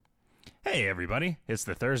Hey everybody, it's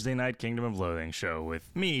the Thursday Night Kingdom of Loathing show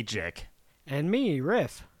with me, Jick. And me,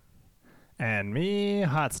 Riff. And me,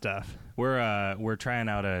 Hot Stuff. We're trying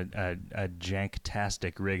out a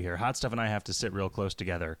janktastic rig here. Hot Stuff and I have to sit real close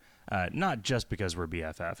together, not just because we're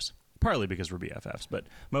BFFs, partly because we're BFFs, but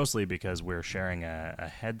mostly because we're sharing a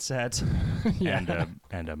headset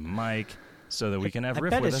and a mic so that we can have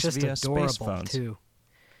Riff with us via space phones. Too.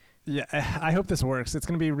 Yeah, I hope this works. It's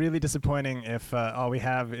going to be really disappointing if all we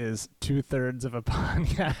have is 2/3 of a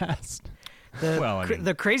podcast.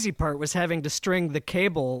 The crazy part was having to string the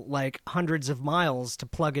cable like hundreds of miles to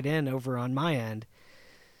plug it in over on my end.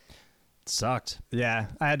 It sucked. Yeah,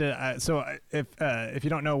 I had to. So if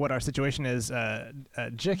you don't know what our situation is,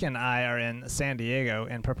 Jick and I are in San Diego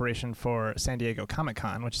in preparation for San Diego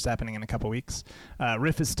Comic-Con, which is happening in a couple weeks.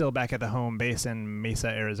 Riff is still back at the home base in Mesa,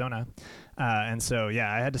 Arizona. And so,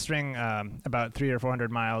 yeah, I had to string about 300 or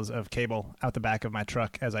 400 miles of cable out the back of my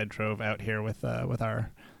truck as I drove out here with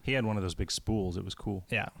our... He had one of those big spools. It was cool.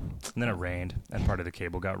 Yeah. And then it rained, and part of the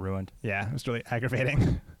cable got ruined. Yeah, it was really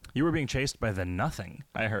aggravating. You were being chased by the Nothing,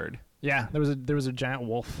 I heard. Yeah, there was a giant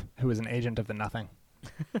wolf who was an agent of the Nothing.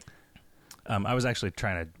 I was actually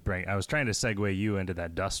trying to segue you into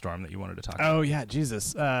that dust storm that you wanted to talk about. Oh yeah, Jesus.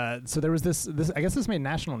 So there was this. I guess this made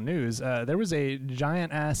national news. There was a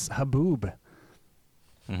giant ass haboob,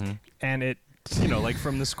 and it. Like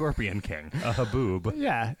from the Scorpion King, a haboob.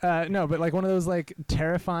 Yeah, no, but like one of those like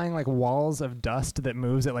terrifying like walls of dust that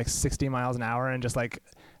moves at like 60 miles an hour and just like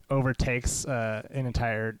overtakes an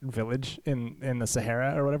entire village in the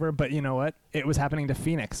Sahara or whatever. But you know what? It was happening to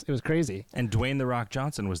Phoenix. It was crazy. And Dwayne "The Rock"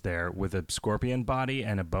 Johnson was there with a scorpion body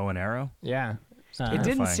and a bow and arrow. Yeah. It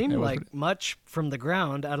didn't seem like much from the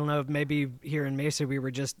ground. I don't know if maybe here in Mesa we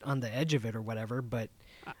were just on the edge of it or whatever, but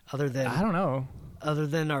other than... I don't know. Other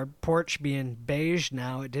than our porch being beige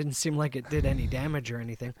now, it didn't seem like it did any damage or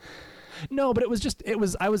anything. No, but I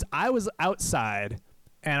was outside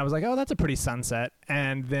and I was like, oh, that's a pretty sunset.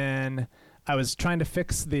 And then I was trying to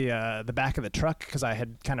fix the back of the truck because I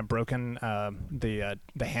had kind of broken the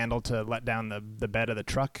handle to let down the bed of the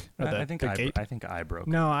truck or the gate. I think I broke.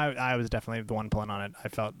 No, I was definitely the one pulling on it.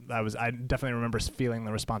 I definitely remember feeling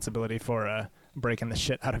the responsibility for breaking the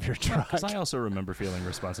shit out of your truck. Because I also remember feeling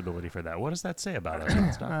responsibility for that. What does that say about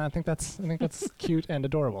us? I think that's cute and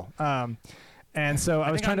adorable. And so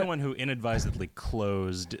I was trying I'm the one who inadvisedly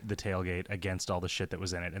closed the tailgate against all the shit that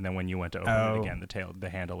was in it, and then when you went to open it again, the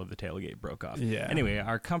handle of the tailgate broke off. Yeah. Anyway,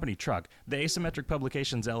 our company truck, the Asymmetric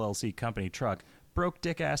Publications LLC company truck, broke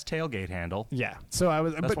dick-ass tailgate handle. Yeah. So I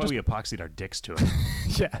was. That's why we epoxied our dicks to it.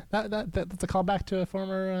 Yeah. That's a callback to a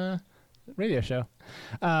former radio show.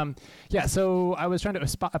 Yeah. So I was trying to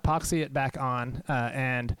epoxy it back on,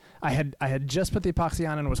 and I had just put the epoxy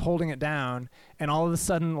on and was holding it down, and all of a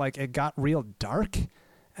sudden, like, it got real dark.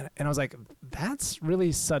 And I was like, that's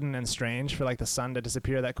really sudden and strange for like the sun to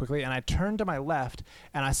disappear that quickly. And I turned to my left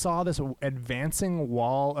and I saw this advancing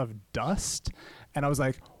wall of dust. And I was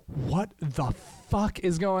like, what the fuck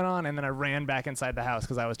is going on? And then I ran back inside the house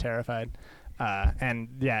because I was terrified. And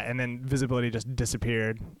then visibility just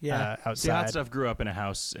disappeared. Outside. See, Hot Stuff grew up in a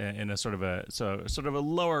house in a sort of a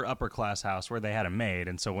lower upper class house where they had a maid.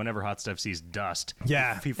 And so whenever Hot Stuff sees dust,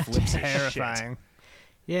 he flips terrifying. His shit.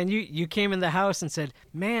 Yeah, and you came in the house and said,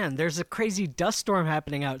 man, there's a crazy dust storm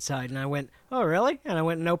happening outside. And I went, oh, really? And I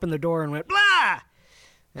went and opened the door and went, blah!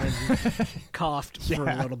 And coughed for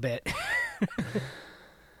a little bit.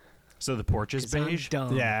 So the porch is beige?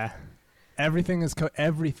 Dumb. Yeah. Everything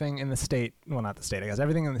in the state, well, not the state, I guess.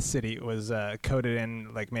 Everything in the city was coated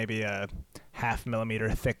in like maybe a 0.5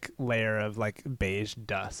 millimeter thick layer of like beige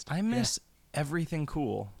dust. I miss everything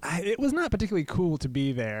cool. It was not particularly cool to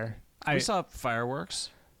be there. We saw fireworks.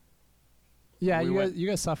 Yeah, you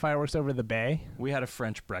guys saw fireworks over the bay. We had a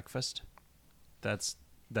French breakfast. That's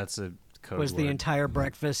a code Was word. the entire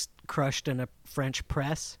breakfast crushed in a French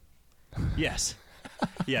press? Yes.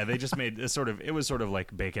 Yeah, they just made it was sort of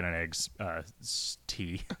like bacon and eggs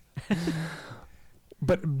tea.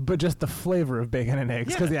 But just the flavor of bacon and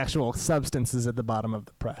eggs because the actual substance is at the bottom of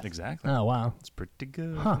the press. Exactly. Oh, wow. It's pretty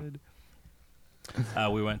good. Huh.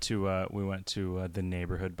 We went to the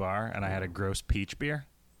neighborhood bar, and I had a gross peach beer.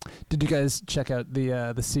 Did you guys check out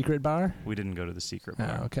the secret bar? We didn't go to the secret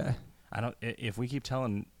bar. Oh, okay. If we keep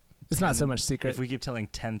telling, it's not so much secret. If we keep telling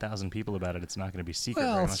 10,000 people about it, it's not going to be secret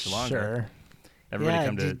very much longer. Sure. Everybody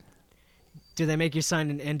come to. Do they make you sign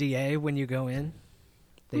an NDA when you go in?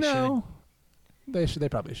 No. They should. They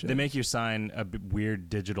probably should. They make you sign a weird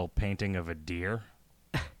digital painting of a deer.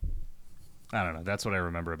 I don't know. That's what I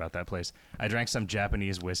remember about that place. I drank some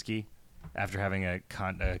Japanese whiskey after having a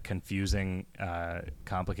confusing,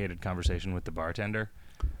 complicated conversation with the bartender.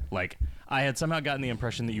 Like, I had somehow gotten the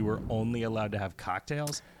impression that you were only allowed to have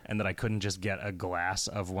cocktails and that I couldn't just get a glass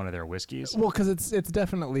of one of their whiskeys. Well, because it's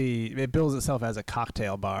definitely, it bills itself as a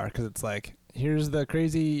cocktail bar because it's like, here's the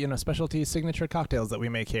crazy, specialty signature cocktails that we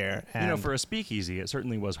make here. And For a speakeasy, it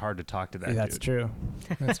certainly was hard to talk to that that's dude. true.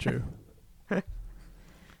 That's true.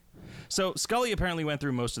 So Scully apparently went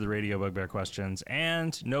through most of the Radio Bugbear questions,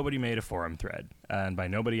 and nobody made a forum thread. And by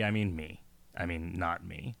nobody, I mean me. I mean, not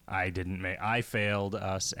me. I failed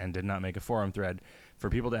us and did not make a forum thread for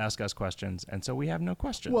people to ask us questions, and so we have no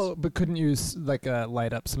questions. Well, but couldn't you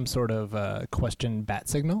light up some sort of question bat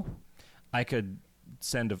signal? I could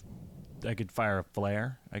I could fire a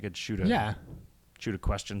flare. I could shoot a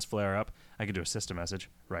questions flare up. I could do a system message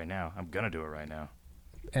right now. I'm gonna do it right now.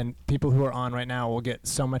 And people who are on right now will get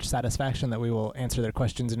so much satisfaction that we will answer their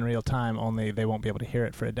questions in real time, only they won't be able to hear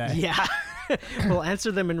it for a day. Yeah. We'll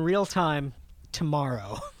answer them in real time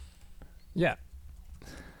tomorrow. Yeah.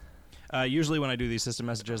 Usually when I do these system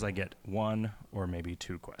messages, I get one or maybe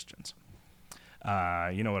two questions.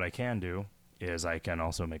 You know what I can do is I can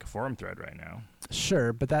also make a forum thread right now.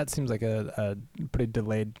 Sure, but that seems like a pretty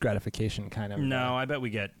delayed gratification kind of. No, I bet we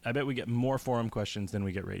get more forum questions than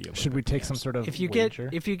we get radio. Should we take some sort of if you wager?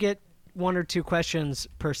 get one or two questions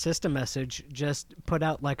per system message, just put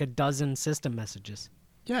out like a dozen system messages.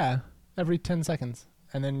 Yeah, every 10 seconds.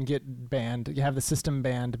 And then get banned. You have the system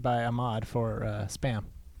banned by a mod for spam.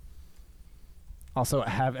 Also,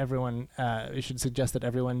 have everyone, you should suggest that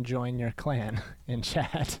everyone join your clan in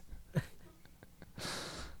chat.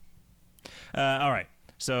 All right.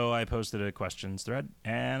 So I posted a questions thread,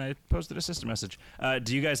 and I posted a system message.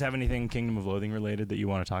 Do you guys have anything Kingdom of Loathing related that you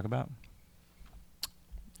want to talk about?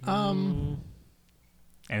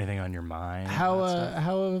 Anything on your mind?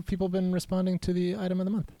 How have people been responding to the item of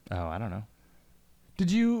the month? Oh, I don't know.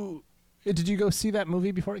 Did you go see that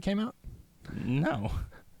movie before it came out? No.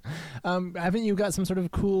 Haven't you got some sort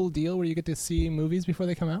of cool deal where you get to see movies before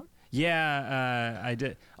they come out? Yeah, I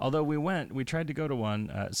did. Although we tried to go to one.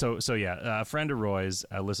 A friend of Roy's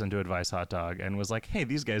listened to Advice Hot Dog and was like, "Hey,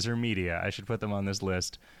 these guys are media. I should put them on this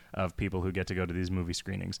list of people who get to go to these movie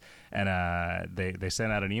screenings." And they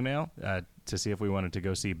sent out an email to see if we wanted to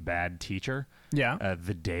go see Bad Teacher. Yeah.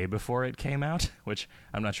 The day before it came out, which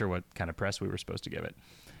I'm not sure what kind of press we were supposed to give it.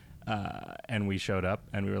 And we showed up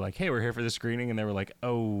and we were like, "Hey, we're here for the screening," and they were like,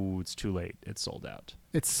 "Oh, it's too late. It's sold out."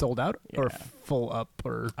 It's sold out or Yeah. full up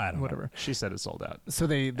or I don't whatever. know. She said it's sold out. So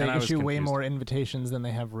they I was issue way confused. more invitations than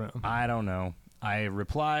they have room. I don't know. I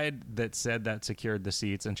replied that said that secured the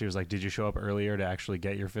seats, and she was like, "Did you show up earlier to actually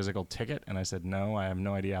get your physical ticket?" And I said, "No, I have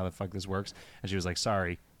no idea how the fuck this works." And she was like,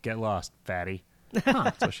 "Sorry, get lost, fatty."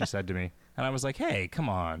 That's what she said to me. And I was like, "Hey, come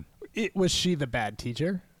on." Was she the bad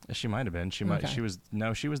teacher? She might have been. She was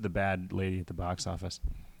the bad lady at the box office.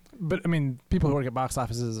 But I mean, people who work at box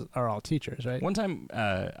offices are all teachers, right? One time,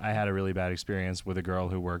 I had a really bad experience with a girl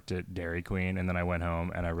who worked at Dairy Queen, and then I went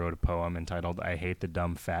home and I wrote a poem entitled "I Hate the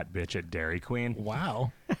Dumb Fat Bitch at Dairy Queen."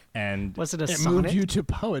 Wow. And Was it a It sonnet? moved you to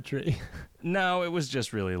poetry. no, it was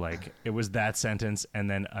just really like it was that sentence and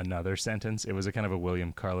then another sentence. It was a kind of a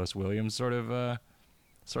William Carlos Williams sort of a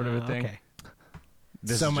thing. Okay.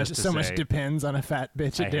 This so is much just to much say, depends on a fat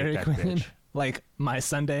bitch I at hate Dairy that Queen. bitch. Like my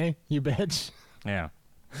sundae, you bitch. Yeah.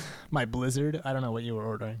 My Blizzard. I don't know what you were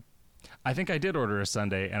ordering. I think I did order a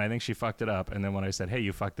sundae, and I think she fucked it up. And then when I said, "Hey,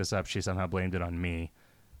 you fucked this up," she somehow blamed it on me,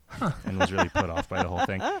 and was really put off by the whole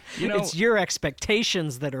thing. You know, It's your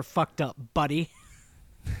expectations that are fucked up, buddy.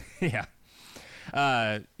 yeah.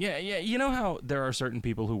 Yeah. You know how there are certain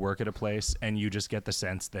people who work at a place, and you just get the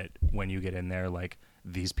sense that when you get in there, like,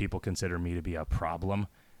 these people consider me to be a problem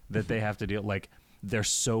that they have to deal. Like, they're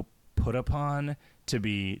so put upon to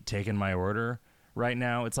be taking my order right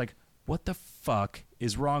now. It's like, what the fuck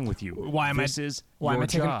is wrong with you? Why am I your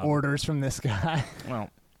taking job. orders from this guy? Well,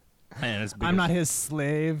 and it's I'm not his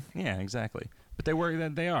slave. Yeah, exactly. But they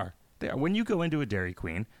work. They are. When you go into a Dairy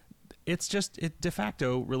Queen, it's just a de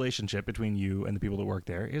facto relationship between you and the people that work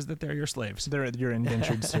there is that they're your slaves. They're your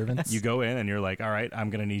indentured servants. You go in and you're like, "All right, I'm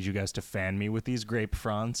going to need you guys to fan me with these grape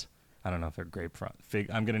fronds." I don't know if they're grape frond.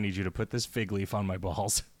 I'm going to need you to put this fig leaf on my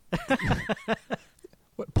balls.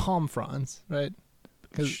 What, palm fronds, right?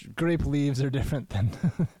 Because grape leaves are different than...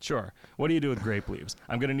 Sure. What do you do with grape leaves?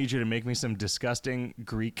 I'm going to need you to make me some disgusting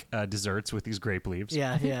Greek desserts with these grape leaves.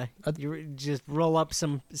 Yeah. You just roll up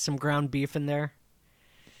some ground beef in there.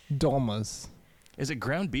 dolmas. Is it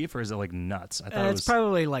ground beef or is it like nuts? I thought it was... It's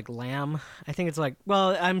probably like lamb. I think it's like,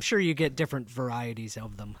 well, I'm sure you get different varieties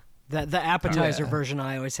of them. The appetizer version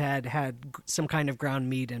I always had some kind of ground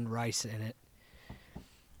meat and rice in it.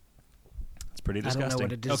 It's pretty disgusting. I don't know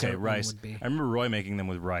what a dessert okay, one rice. would be. I remember Roy making them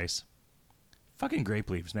with rice. Fucking grape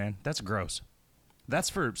leaves, man. That's gross. That's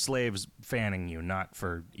for slaves fanning you, not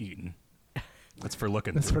for eating. That's for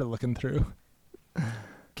looking That's through. for looking through.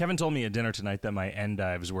 Kevin told me at dinner tonight that my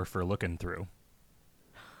endives were for looking through.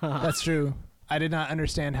 That's true. I did not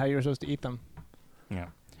understand how you were supposed to eat them. Yeah.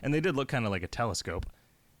 And they did look kind of like a telescope.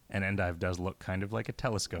 An endive does look kind of like a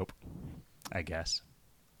telescope, I guess.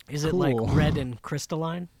 Is it like red and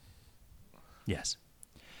crystalline? Yes.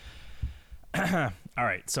 All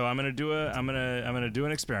right, so I'm gonna do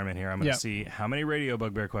an experiment here. I'm gonna see how many radio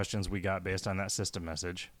bugbear questions we got based on that system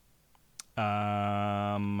message.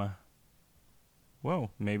 Whoa,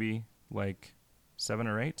 maybe like 7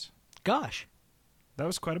 or 8. Gosh, that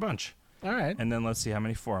was quite a bunch. All right, and then let's see how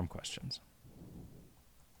many forum questions.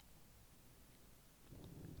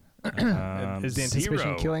 Is the anticipation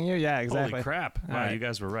 0. killing you? Yeah, exactly. Holy crap! Wow, right. You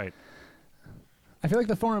guys were right. I feel like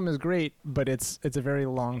the forum is great, but it's a very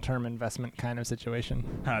long-term investment kind of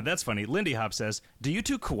situation. That's funny. Lindy Hop says, do you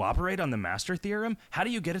two cooperate on the master theorem? How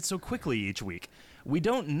do you get it so quickly each week? We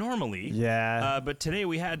don't normally. Yeah. But today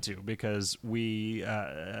we had to because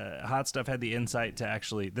Hot Stuff had the insight to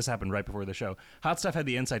actually, this happened right before the show. Hot Stuff had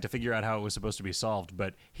the insight to figure out how it was supposed to be solved,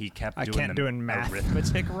 but he kept doing math.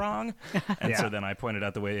 arithmetic wrong. And yeah. so then I pointed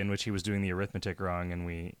out the way in which he was doing the arithmetic wrong, and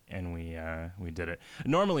we did it.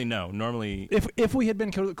 Normally, no. Normally, if we had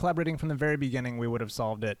been collaborating from the very beginning, we would have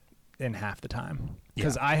solved it in half the time.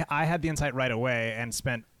 Because I had the insight right away and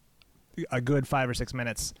spent a good 5 or 6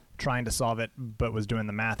 minutes trying to solve it, but was doing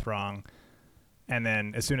the math wrong. And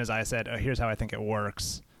then as soon as I said, oh, here's how I think it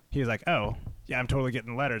works, he was like, oh, yeah, I'm totally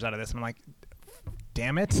getting letters out of this. And I'm like,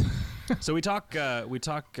 damn it. So we talk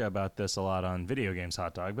about this a lot on Video Games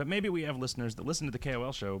Hot Dog, but maybe we have listeners that listen to the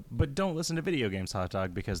KoL show but don't listen to Video Games Hot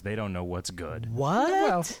Dog because they don't know what's good. What?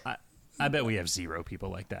 Well, I bet we have 0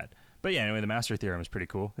 people like that. But yeah, anyway, the Master Theorem is pretty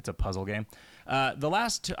cool. It's a puzzle game. The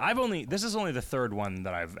last two, this is only the third one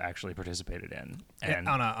that I've actually participated in, and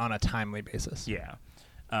on a timely basis. Yeah.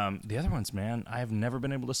 The other ones, man, I have never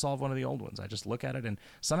been able to solve one of the old ones. I just look at it, and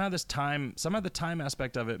somehow the time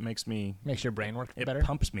aspect of it makes your brain work better. It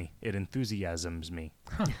pumps me. It enthusiasms me.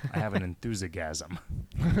 I have an enthusiasm.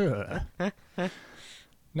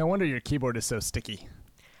 No wonder your keyboard is so sticky.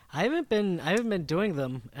 I haven't been doing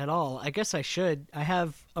them at all. I guess I should. I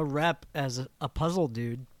have a rep as a puzzle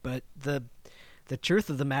dude, but the truth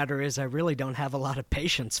of the matter is I really don't have a lot of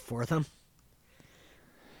patience for them.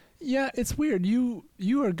 Yeah, it's weird. You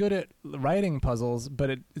are good at writing puzzles, but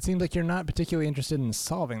it seems like you're not particularly interested in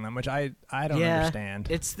solving them, which I don't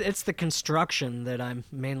understand. It's the construction that I'm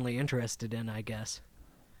mainly interested in, I guess.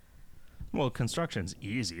 Well, construction's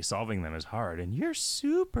easy. Solving them is hard, and you're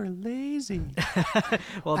super lazy.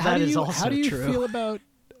 Well, that is also true.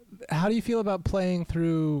 How do you feel about playing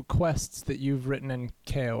through quests that you've written in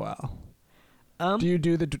KoL? Do you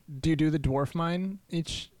do the dwarf mine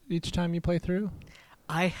each time you play through?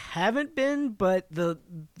 I haven't been, but the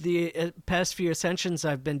past few ascensions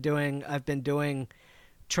I've been doing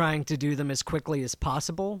trying to do them as quickly as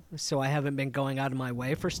possible. So I haven't been going out of my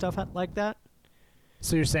way for stuff like that.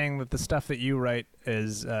 So you're saying that the stuff that you write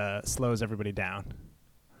is slows everybody down?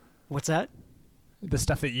 What's that? The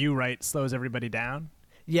stuff that you write slows everybody down?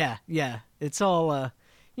 Yeah. It's all,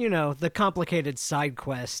 the complicated side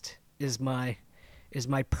quest is my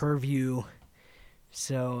purview.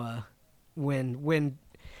 So when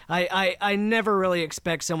I never really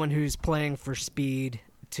expect someone who's playing for speed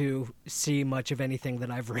to see much of anything that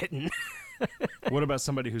I've written. What about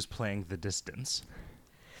somebody who's playing the distance?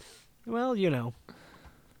 Well,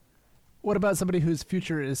 What about somebody whose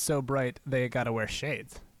future is so bright they gotta wear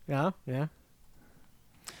shades? Yeah.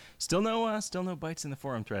 Still no bites in the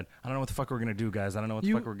forum thread. I don't know what the fuck we're gonna do, guys. I don't know what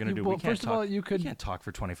the fuck we're gonna do. Well, We can't first of all, you can't talk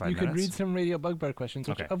for 25 minutes. You could read some radio bugbear questions,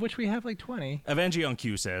 Okay. of which we have like 20. Avangi on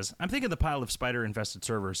Q says, I'm thinking the pile of spider-infested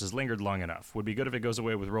servers has lingered long enough. Would be good if it goes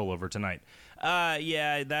away with rollover tonight.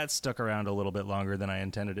 Yeah, that stuck around a little bit longer than I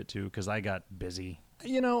intended it to because I got busy.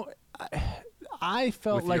 I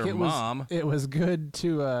felt With like your mom. it was good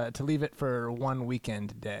to leave it for one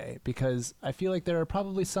weekend day because I feel like there are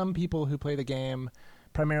probably some people who play the game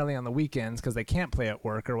primarily on the weekends because they can't play at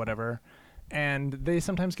work or whatever, and they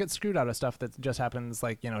sometimes get screwed out of stuff that just happens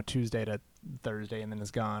like Tuesday to Thursday and then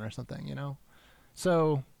is gone or something.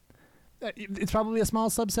 So it's probably a small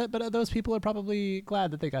subset, but those people are probably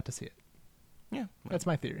glad that they got to see it. Yeah, that's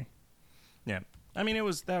my theory. Yeah, I mean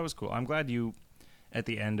that was cool. I'm glad you. At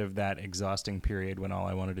the end of that exhausting period when all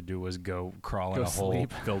I wanted to do was go crawl in a hole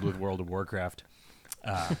filled with World of Warcraft,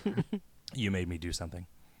 you made me do something.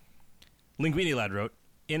 Linguini Lad wrote,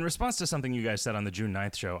 in response to something you guys said on the June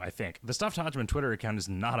 9th show, I think, the Stuffed Hodgman Twitter account is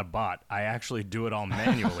not a bot. I actually do it all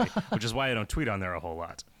manually, which is why I don't tweet on there a whole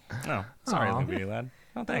lot. Oh, sorry, Aw. Lumpy Lad.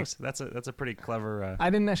 Oh, thanks. That's a pretty clever. I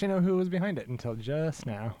didn't actually know who was behind it until just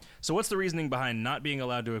now. So what's the reasoning behind not being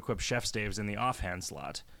allowed to equip chef staves in the offhand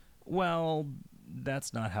slot? Well,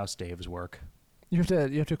 that's not how staves work. You have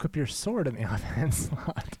to equip your sword in the offhand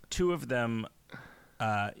slot. 2 of them.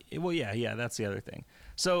 Well, yeah, that's the other thing.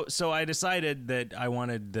 So I decided that I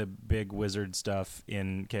wanted the big wizard stuff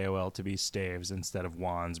in KoL to be staves instead of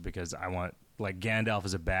wands because I want, like, Gandalf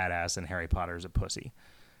is a badass and Harry Potter is a pussy.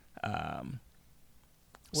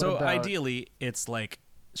 So ideally, it's like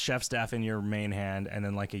chef staff in your main hand and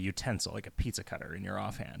then like a utensil, like a pizza cutter in your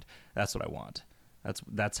offhand. That's what I want.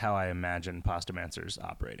 That's how I imagine Pastamancers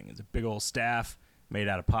operating. It's a big old staff made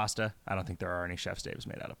out of pasta. I don't think there are any chef staves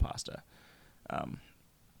made out of pasta.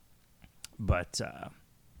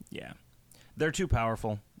 Yeah, they're too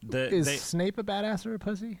powerful. Is Snape a badass or a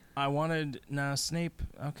pussy? Snape.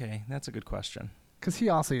 Okay, that's a good question. Because he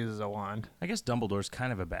also uses a wand. I guess Dumbledore's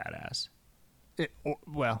kind of a badass.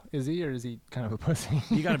 Well, is he or is he kind of a pussy?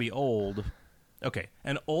 You got to be old. Okay,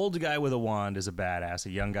 an old guy with a wand is a badass. A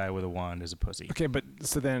young guy with a wand is a pussy. Okay, but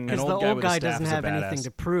so then... Because the old guy old with a guy staff doesn't is a have anything badass.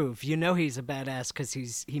 to prove. You know he's a badass because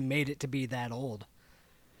he made it to be that old.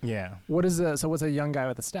 Yeah, what's a young guy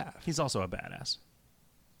with a staff? he's also a badass.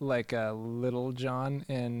 Like Little John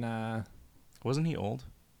in... Wasn't he old?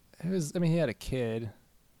 he had a kid.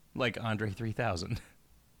 Like Andre 3000.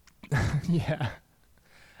 Yeah.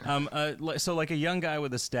 So like a young guy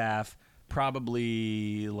with a staff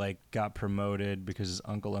probably like got promoted because his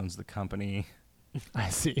uncle owns the company. I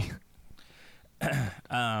see.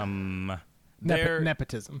 There-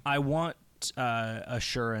 Nepotism. I want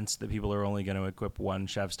assurance that people are only going to equip one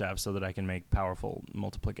chef staff so that I can make powerful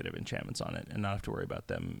multiplicative enchantments on it and not have to worry about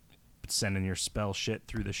them sending your spell shit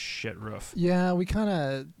through the shit roof. Yeah, we kind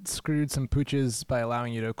of screwed some pooches by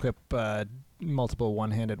allowing you to equip multiple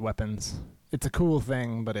one-handed weapons. It's a cool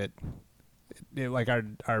thing, but it like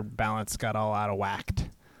our balance got all out of whacked.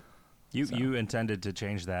 You intended to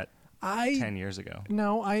change that 10 years ago.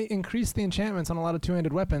 No, I increased the enchantments on a lot of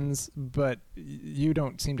two-handed weapons, but you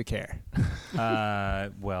don't seem to care.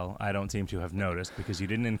 Well, I don't seem to have noticed because you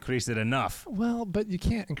didn't increase it enough. Well, but you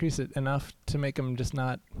can't increase it enough to make them just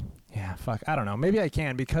not... Yeah, fuck. I don't know. Maybe I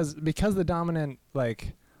can because the dominant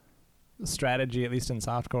like strategy, at least in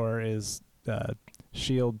softcore, is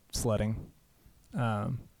shield sledding.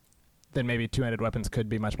 Then maybe two-handed weapons could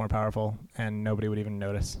be much more powerful, and nobody would even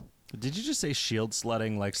notice. Did you just say shield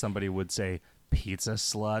sledding like somebody would say pizza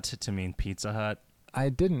slut to mean Pizza Hut? I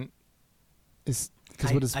didn't. Because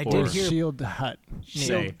what does I did hear shield hut mean?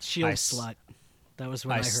 Say, Shield I slut. That was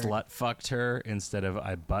what I I heard. slut fucked her instead of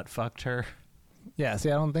I butt fucked her. Yeah, see,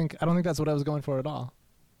 I don't think that's what I was going for at all.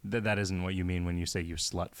 That isn't what you mean when you say you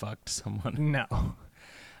slut fucked someone. No.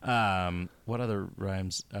 What other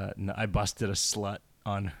rhymes? No, I busted a slut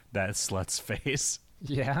on that slut's face.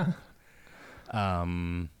 Yeah.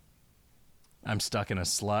 I'm stuck in a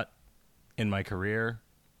slut in my career,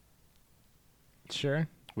 Sure.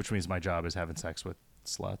 which means my job is having sex with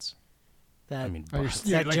sluts. That, I mean, Oh, you're bust.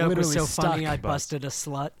 Yeah, that like joke was literally so funny, stuck. I busted a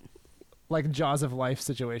slut. Like Jaws of Life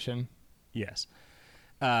situation. Yes.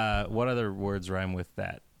 What other words rhyme with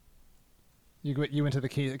that? You went to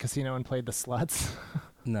the casino and played the sluts.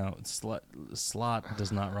 No, slot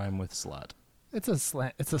does not rhyme with slut. It's a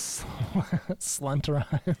slant. It's a slunt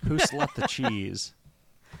rhyme. Who slut the cheese?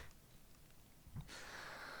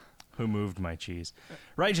 Who moved my cheese?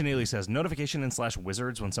 Ryan Neely says, notification in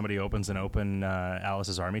 /wizards when somebody opens an open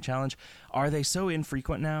Alice's Army challenge. Are they so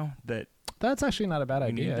infrequent now that That's actually not a bad we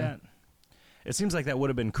idea. need that? It seems like that would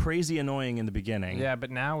have been crazy annoying in the beginning. Yeah,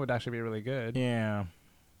 but now would actually be really good. Yeah.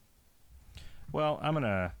 Well, I'm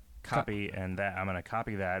gonna copy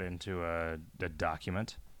that into a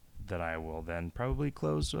document that I will then probably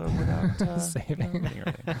close without Saving.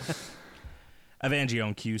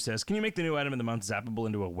 Evangion Q says, can you make the new item in the month zappable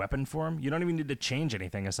into a weapon form? You don't even need to change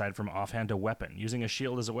anything aside from offhand to weapon. Using a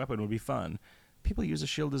shield as a weapon would be fun. People use a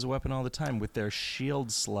shield as a weapon all the time with their shield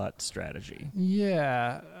slut strategy.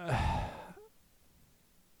 Yeah.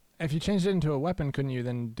 If you changed it into a weapon, couldn't you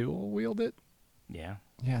then dual wield it? Yeah.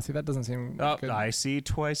 Yeah, see, that doesn't seem Oh, good. I see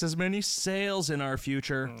twice as many sales in our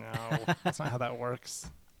future. No, that's not how that works.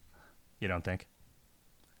 You don't think?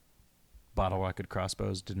 Bottle rocket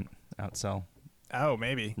crossbows didn't outsell Oh,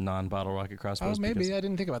 maybe. non-bottle rocket Oh, crossbows. maybe. because I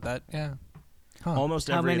didn't think about that. Yeah. Huh. almost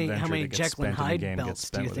How every many- adventure how many that gets Jekyll and spent in the Hyde game belts gets do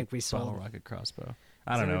spent you with think a we sold? bottle rocket crossbow.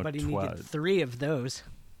 I don't know. Everybody needed 3 of those.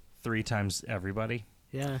 3 times everybody.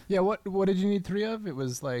 Yeah. Yeah, what did you need 3 of? It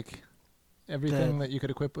was like everything that you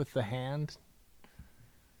could equip with the hand.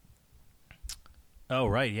 Oh,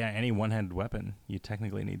 right. Yeah, any one-handed weapon, you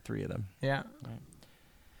technically need 3 of them. Yeah.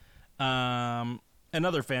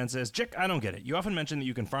 Another fan says, Jick, I don't get it. You often mention that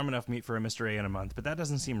you can farm enough meat for a Mr. A in a month, but that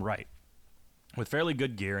doesn't seem right. With fairly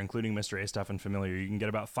good gear, including Mr. A stuff and familiar, you can get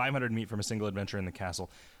about 500 meat from a single adventure in the castle.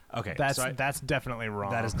 Okay, that's definitely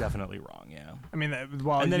wrong. That is definitely wrong, yeah. I mean,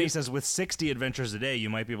 and then he says, with 60 adventures a day, you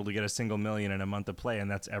might be able to get a single million in a month of play, and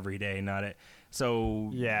that's every day, not it. So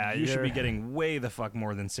yeah, you should be getting way the fuck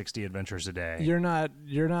more than 60 adventures a day. You're not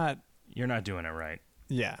doing it right.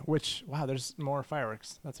 Yeah, which, wow, there's more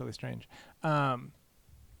fireworks. That's really strange.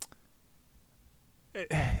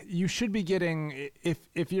 You should be getting,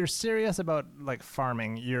 if you're serious about like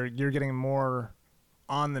farming, you're getting more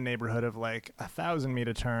on the neighborhood of like 1,000 meat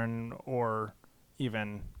a turn, or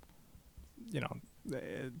even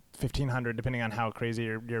 1,500, depending on how crazy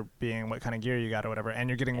you're being, what kind of gear you got or whatever, and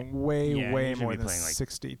you're getting way more than playing like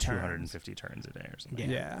 60 turns. 250 turns a day or something.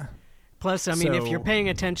 Yeah. Plus, I mean, if you're paying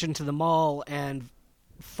attention to the mall and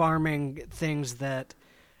farming things that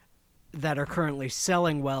are currently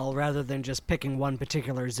selling well, rather than just picking one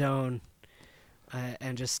particular zone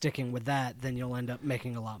and just sticking with that, then you'll end up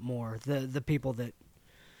making a lot more. The people that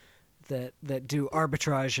do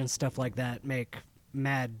arbitrage and stuff like that make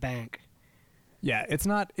mad bank. Yeah, it's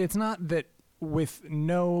not that with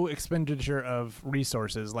no expenditure of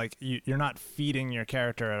resources, like you're not feeding your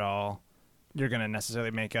character at all, you're going to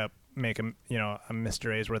necessarily make a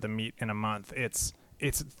Mr. A's worth of meat in a month. It's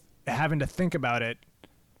having to think about it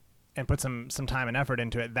and put some time and effort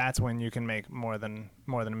into it. That's when you can make more than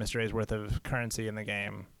a Mr. A's worth of currency in the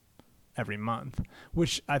game every month,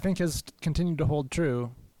 which I think has continued to hold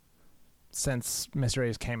true since Mr.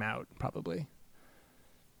 A's came out, probably.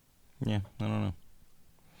 Yeah, I don't know.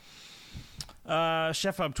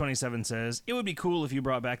 ChefHub27 says, it would be cool if you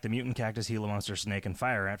brought back the mutant cactus, Gila monster, snake, and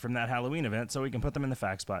fire ant from that Halloween event so we can put them in the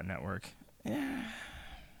FactSpot network. Yeah.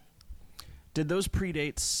 Did those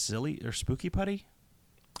predate Silly or Spooky Putty?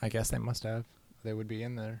 I guess they must have. They would be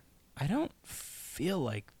in there. I don't feel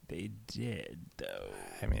like they did, though.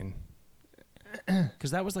 I mean,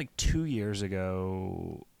 because that was like 2 years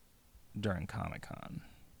ago during Comic-Con.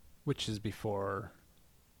 Which is before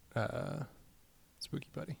Spooky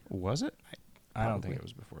Putty. Was it? I don't think it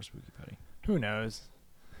was before Spooky Putty. Who knows?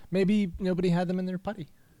 Maybe nobody had them in their putty.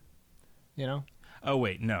 Oh,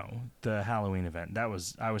 wait, no. The Halloween event. I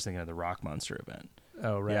was thinking of the Rock Monster event.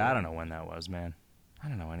 Oh, right. Yeah, I don't know when that was, man. I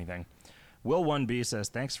don't know anything. Will1B says,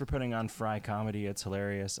 thanks for putting on Fry Comedy. It's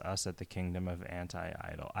hilarious. Us at the Kingdom of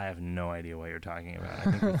Anti-Idol. I have no idea what you're talking about. I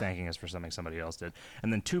think you're thanking us for something somebody else did.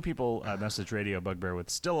 And then 2 people message Radio Bugbear with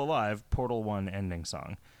Still Alive, Portal 1 ending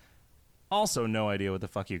song. Also no idea what the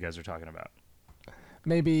fuck you guys are talking about.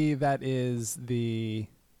 Maybe that is a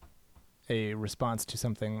response to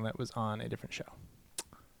something that was on a different show.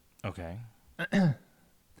 Okay.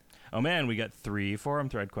 Oh, man, we got 3 forum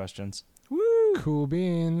thread questions. Woo! Cool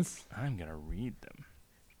beans. I'm going to read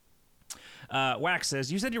them. Wax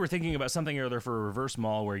says, you said you were thinking about something or other for a reverse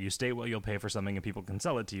mall where you state what you'll pay for something and people can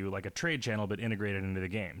sell it to you, like a trade channel but integrated into the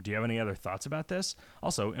game. Do you have any other thoughts about this?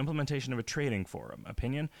 Also, implementation of a trading forum.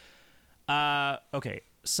 Opinion? Okay.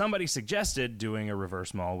 Somebody suggested doing a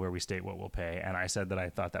reverse mall where we state what we'll pay, and I said that I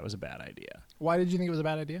thought that was a bad idea. Why did you think it was a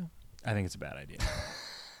bad idea? I think it's a bad idea.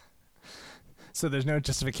 So there's no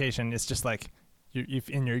justification. It's just like you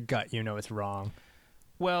in your gut, it's wrong.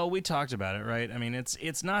 Well, we talked about it, right? I mean,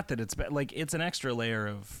 it's not that it's bad. Like, it's an extra layer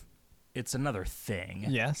of, it's another thing.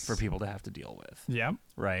 Yes. For people to have to deal with. Yep.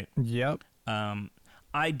 Right. Yep.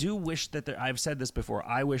 I do wish that I've said this before.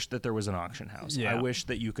 I wish that there was an auction house. Yeah. I wish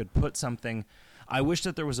that you could put something. I wish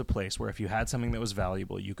that there was a place where if you had something that was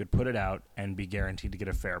valuable, you could put it out and be guaranteed to get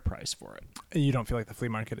a fair price for it. You don't feel like the flea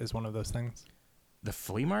market is one of those things? The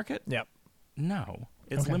flea market? Yep. No.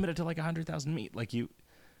 It's limited to like 100,000 meat. Like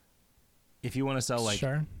if you want to sell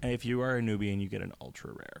sure. If you are a newbie and you get an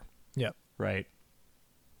ultra rare. Yep. Right.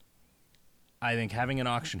 I think having an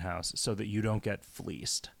auction house so that you don't get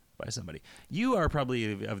fleeced by somebody. You are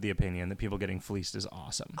probably of the opinion that people getting fleeced is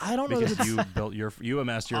awesome. I don't know because you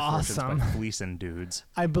amassed your fortunes by fleecing dudes.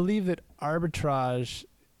 I believe that arbitrage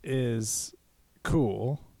is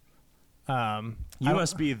cool. You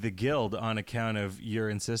must be the guild on account of your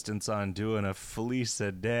insistence on doing a fleece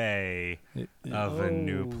a day of a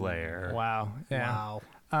new player. Wow. Yeah.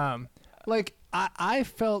 Wow. I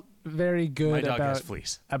felt very good My dog has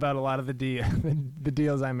fleece. About a lot of the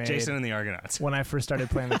deals I made. Jason and the Argonauts. When I first started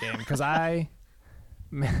playing the game, because I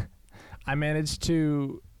managed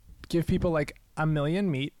to give people like 1 million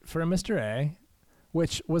meat for a Mr. A,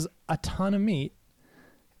 which was a ton of meat.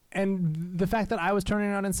 And the fact that I was turning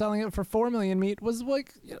around and selling it for 4 million meat was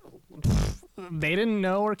like, they didn't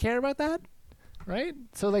know or care about that, right?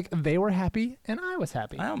 So like they were happy and I was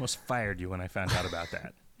happy. I almost fired you when I found out about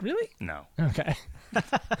that. Really? No. Okay.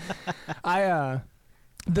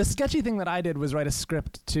 The sketchy thing that I did was write a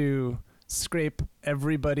script to scrape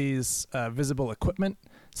everybody's visible equipment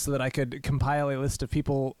so that I could compile a list of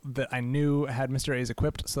people that I knew had Mr. A's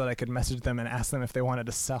equipped so that I could message them and ask them if they wanted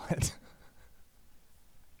to sell it.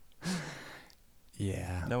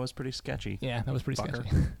 Yeah. That was pretty sketchy. Yeah, that was pretty Fucker.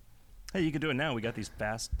 sketchy. Hey, you could do it now. We got these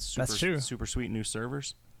fast, That's true. super sweet new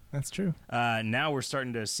servers. That's true. Now we're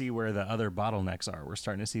starting to see where the other bottlenecks are. We're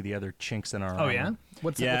starting to see the other chinks in our armor. Oh, yeah?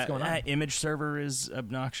 What's going on? Image server is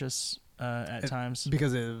obnoxious at times.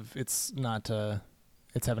 Because it's not...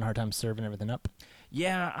 it's having a hard time serving everything up.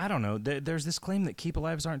 Yeah, I don't know. There's this claim that Keep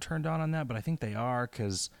Alives aren't turned on that, but I think they are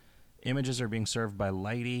because images are being served by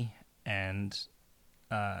Lighty, and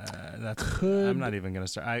that's... I'm not even going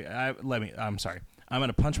to start. I'm sorry. I'm going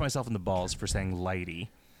to punch myself in the balls for saying Lighty.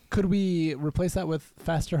 Could we replace that with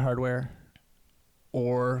faster hardware,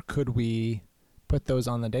 or could we put those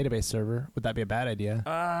on the database server? Would that be a bad idea?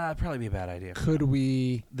 It'd probably be a bad idea. Could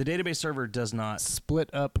we... The database server does not... split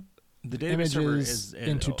up The database images server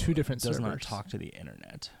into two different does servers? not talk to the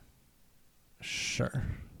internet, Sure.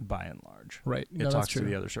 by and large. Right. It talks to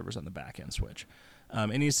the other servers on the back end switch.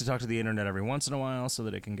 It needs to talk to the internet every once in a while so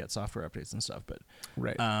that it can get software updates and stuff. But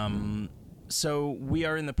Right. So we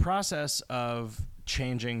are in the process of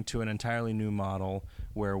changing to an entirely new model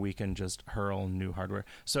where we can just hurl new hardware.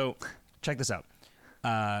 So check this out.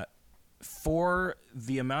 For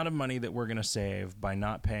the amount of money that we're going to save by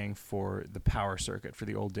not paying for the power circuit for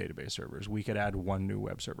the old database servers, we could add one new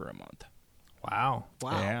web server a month. Wow.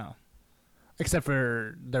 Yeah. Except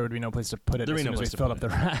for there would be no place to put it There'd as be soon no as we place to filled put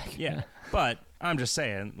up the rack. Yeah. But I'm just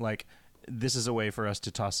saying, like, this is a way for us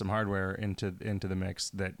to toss some hardware into the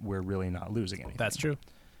mix that we're really not losing anything. That's true.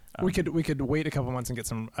 We could wait a couple months and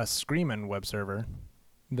get a screaming web server,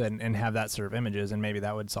 and have that serve images, and maybe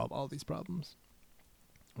that would solve all these problems,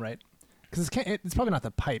 right? Because it's probably not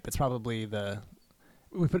the pipe; it's probably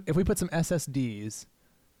if we put some SSDs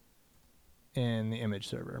in the image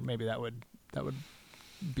server, maybe that would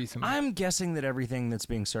be some. I'm guessing that everything that's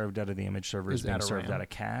being served out of the image server is being out of served RAM. out of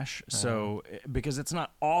cache. So because it's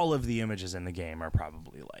not all of the images in the game are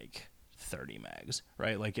probably like 30 megs,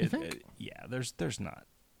 right? Like You think? Yeah, there's not.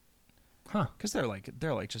 Huh. Because they're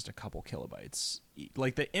like just a couple kilobytes.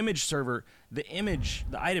 Like the image server, the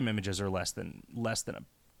item images are less than a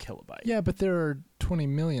kilobyte. Yeah, but there are 20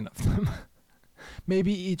 million of them.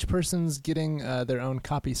 Maybe each person's getting their own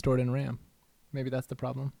copy stored in RAM. Maybe that's the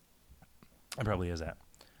problem. It probably is that.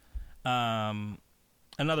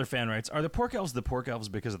 Another fan writes, are the pork elves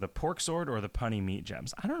because of the pork sword or the punny meat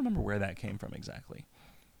gems? I don't remember where that came from exactly.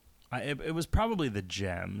 It was probably the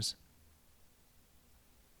gems.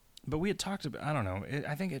 But we had talked about, I don't know,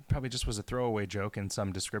 I think it probably just was a throwaway joke in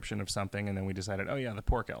some description of something, and then we decided, oh yeah, the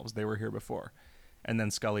pork elves, they were here before. And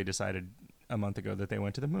then Scully decided a month ago that they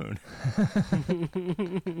went to the moon.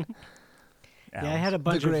 Yeah, I had a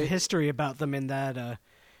bunch of history about them in that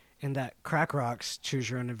Crack Rocks Choose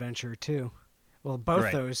Your Own Adventure too. Well,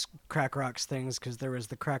 both those Crack Rocks things, because there was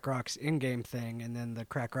the Crack Rocks in-game thing, and then the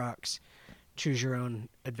Crack Rocks Choose Your Own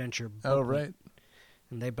Adventure booklet. Oh, right.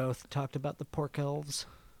 And they both talked about the pork elves.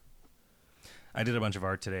 I did a bunch of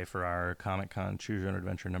art today for our Comic-Con Choose Your Own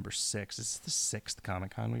Adventure number 6. This is the 6th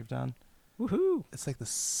Comic-Con we've done. Woohoo! It's like the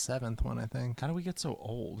 7th one, I think. How do we get so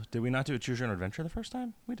old? Did we not do a Choose Your Own Adventure the first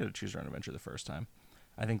time? We did a Choose Your Own Adventure the first time.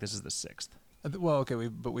 I think this is the 6th. Well, okay,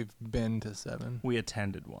 but we've been to 7. We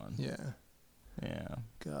attended one. Yeah. Yeah.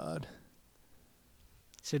 God.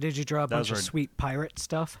 So did you draw a bunch of sweet pirate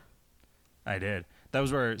stuff? I did. That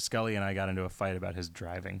was where Scully and I got into a fight about his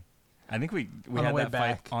driving. I think we had that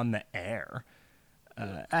fight on the air.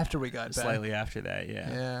 After we got back. Slightly after that,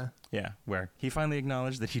 yeah. Yeah. Yeah, where he finally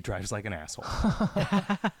acknowledged that he drives like an asshole.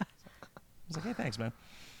 I was like, hey, thanks, man.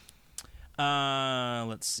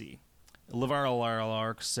 Let's see. LeVar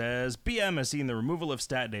Lark says, BM has seen the removal of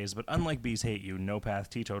stat days, but unlike Bees Hate You, No Path,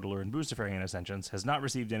 Teetotaler, and Boostafarian Ascensions, has not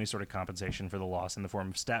received any sort of compensation for the loss in the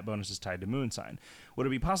form of stat bonuses tied to Moonsign. Would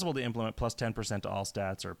it be possible to implement plus 10% to all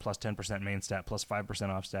stats, or plus 10% main stat, plus 5%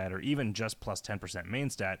 off stat, or even just plus 10% main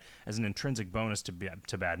stat as an intrinsic bonus to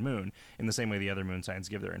Bad Moon, in the same way the other Moon signs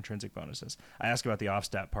give their intrinsic bonuses? I ask about the off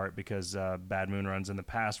stat part because Bad Moon runs in the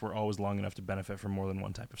past were always long enough to benefit from more than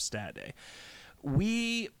one type of stat day.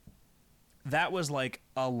 That was like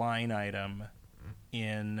a line item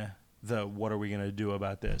in the what are we going to do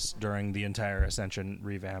about this during the entire Ascension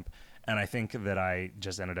revamp. And I think that I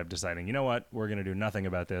just ended up deciding, you know what, we're going to do nothing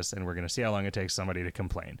about this, and we're going to see how long it takes somebody to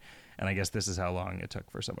complain. And I guess this is how long it took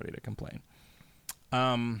for somebody to complain.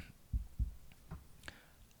 I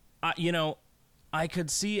could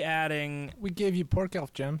see adding... We gave you pork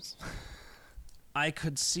elf gems. I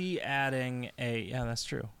could see adding yeah, that's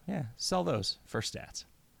true. Yeah, sell those for stats.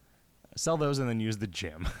 Sell those and then use the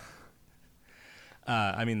gym.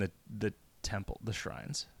 I mean the temple, the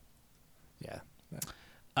shrines. Yeah.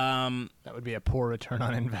 That would be a poor return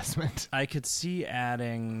on investment. I could see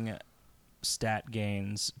adding stat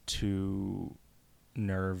gains to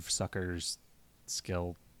Nerve Sucker's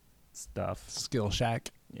skill stuff. Skill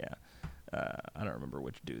Shack. Yeah. I don't remember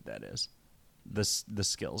which dude that is. The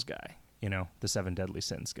skills guy. You know, the 7 deadly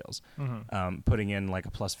sin skills. Mm-hmm. Putting in like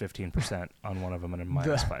a plus 15% on one of them and a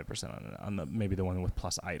minus 5% on the maybe the one with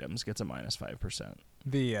plus items gets a minus 5%.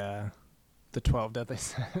 The 12 deadly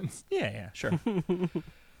sins. Yeah, sure.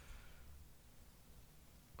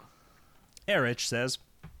 Erich says,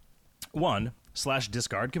 1 /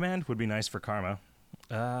 discard command would be nice for karma.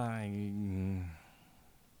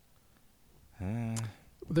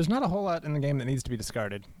 There's not a whole lot in the game that needs to be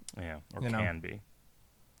discarded. Yeah, or You know. can be.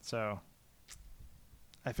 So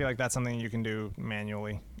I feel like that's something you can do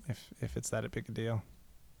manually if it's that big a deal.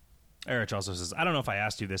 Erich also says, I don't know if I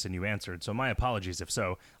asked you this and you answered, so my apologies if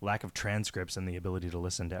so. Lack of transcripts and the ability to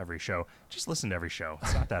listen to every show. Just listen to every show.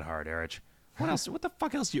 It's not that hard, Erich. What else? What the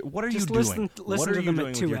fuck else? What are Just you doing? listen What are to you them doing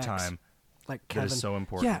at with your 2x. time Like that Kevin. is so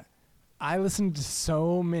important? Yeah. I listened to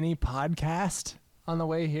so many podcasts on the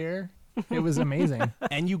way here. It was amazing.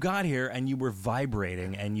 And you got here and you were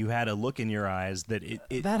vibrating and you had a look in your eyes that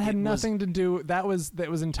that had nothing to do. That was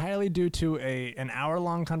entirely due to an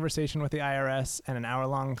hour-long conversation with the IRS and an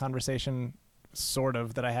hour-long conversation, sort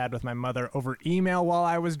of, that I had with my mother over email while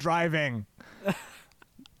I was driving.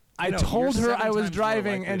 I told her I was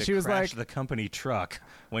driving, and she was like, "The company truck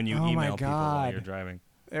when you Oh my email people while God. you're driving."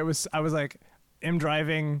 I was like, "I'm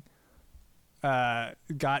driving.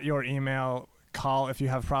 Got your email. Call if you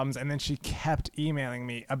have problems." And then she kept emailing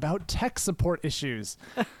me about tech support issues.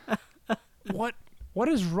 What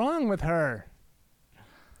is wrong with her?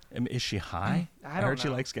 Is she high? I I don't heard she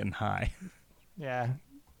know. likes getting high. Yeah,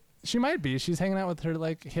 she might be. She's hanging out with her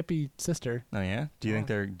like hippie sister. Oh yeah. Do you think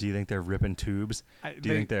they're ripping tubes? Do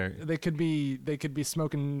you think they could be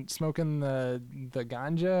smoking the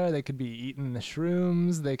ganja? They could be eating the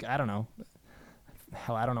shrooms. I don't know.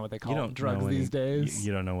 Hell, I don't know what they call drugs these days.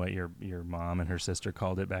 You don't know what your mom and her sister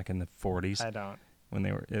called it back in the 40s. I don't. When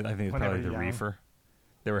they were, I think it was When they probably were the young. reefer.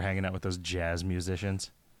 They were hanging out with those jazz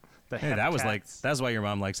musicians. The Hey, that's Hepcats. why your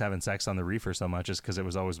mom likes having sex on the reefer so much, is because it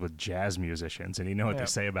was always with jazz musicians, and you know what they Yep.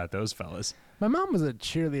 say about those fellas. My mom was a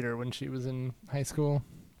cheerleader when she was in high school.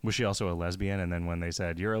 Was she also a lesbian? And then when they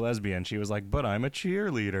said you're a lesbian, she was like, "But I'm a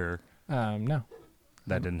cheerleader." No,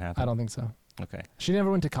 That didn't happen. I don't think so. Okay. She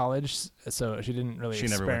never went to college, so she didn't really She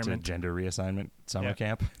never went experiment. to gender reassignment summer Yeah.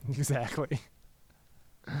 camp. Exactly.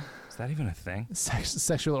 Is that even a thing?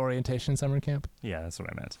 Sexual orientation summer camp. Yeah, that's what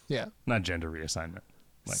I meant. Yeah. Not gender reassignment.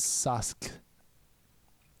 Like- Sosk.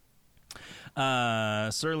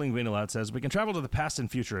 Serling Greenalout says, we can travel to the past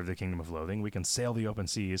and future of the Kingdom of Loathing. We can sail the open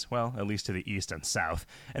seas, well, at least to the east and south.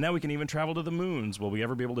 And now we can even travel to the moons. Will we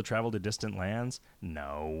ever be able to travel to distant lands?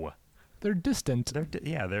 No. They're distant.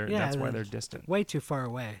 That's why they're distant. Way too far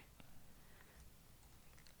away.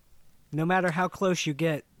 No matter how close you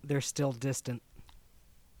get, they're still distant.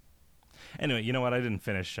 Anyway, you know what? I didn't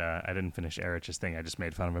finish Erich's thing. I just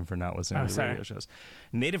made fun of him for not listening to the radio shows.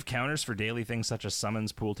 Native counters for daily things such as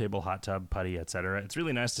summons, pool table, hot tub, putty, etc. It's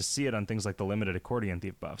really nice to see it on things like the limited accordion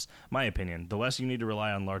thief buffs. My opinion, the less you need to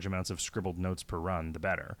rely on large amounts of scribbled notes per run, the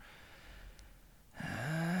better.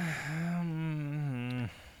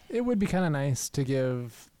 It would be kind of nice to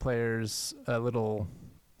give players a little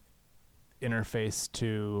interface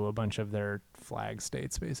to a bunch of their flag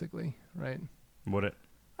states, basically, right? Would it?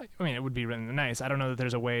 I mean, it would be really nice. I don't know that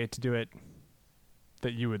there's a way to do it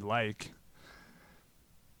that you would like.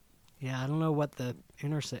 Yeah, I don't know what the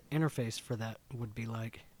interface for that would be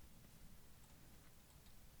like.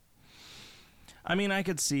 I mean, I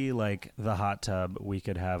could see, like, the hot tub, we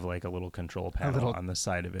could have, like, a little control panel little on the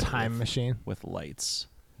side of it. Time machine. With lights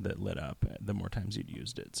that lit up the more times you'd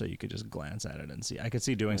used it, so you could just glance at it and see. I could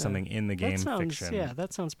see doing something in the game fiction. Yeah,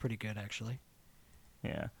 that sounds pretty good, actually.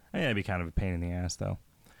 Yeah. I mean, it'd be kind of a pain in the ass, though.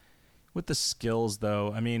 With the skills,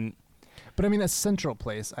 though, I mean... But I mean, a central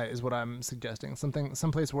place is what I'm suggesting.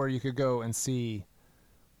 Some place where you could go and see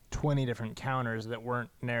 20 different counters that weren't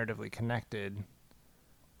narratively connected,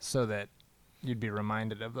 so that you'd be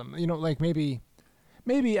reminded of them. You know, like maybe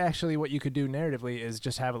actually what you could do narratively is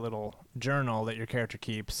just have a little journal that your character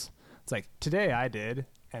keeps. It's like, today I did,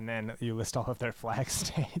 and then you list all of their flag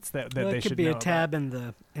states that Well, they it should could be know a tab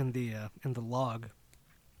about. in the log.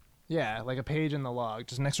 Yeah, like a page in the log,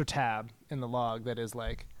 just an extra tab in the log that is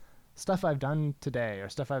like stuff I've done today or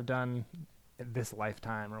stuff I've done this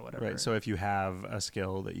lifetime or whatever. Right. So if you have a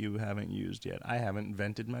skill that you haven't used yet, I haven't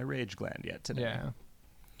vented my rage gland yet today.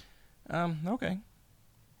 Yeah. Okay.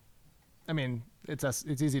 I mean, it's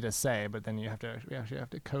easy to say, but then you actually have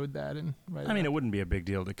to code that and write I mean, it wouldn't be a big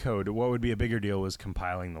deal to code. What would be a bigger deal was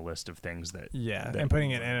compiling the list of things that... Yeah, that and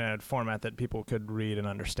putting it in a format that people could read and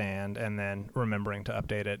understand, and then remembering to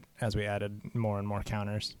update it as we added more and more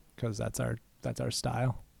counters, because that's our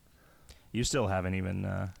style. You still haven't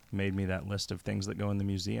even made me that list of things that go in the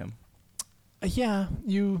museum. Yeah,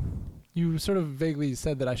 you sort of vaguely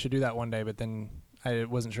said that I should do that one day, but then I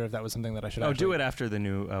wasn't sure if that was something that I should do it after the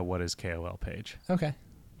new What is KoL page. Okay,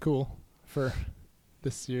 cool. For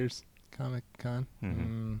this year's Comic Con.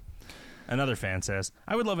 Mm-hmm. Another fan says,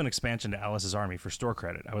 I would love an expansion to Alice's Army for store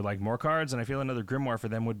credit. I would like more cards, and I feel another Grimoire for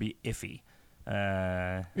them would be iffy.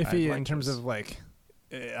 Iffy in terms of, like,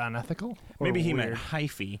 unethical? Maybe he weird? meant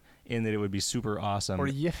hyphy, in that it would be super awesome. Or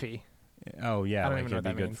yiffy. Oh, yeah, I don't like even know it'd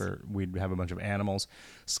what be that good means. we'd have a bunch of animals.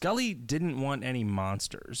 Scully didn't want any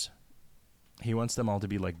monsters. He wants them all to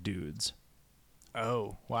be like dudes.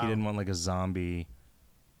 Oh, wow. He didn't want like a zombie.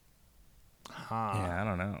 Huh. Yeah, I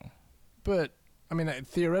don't know. But, I mean,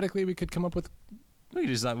 theoretically, we could come up with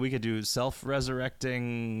We could do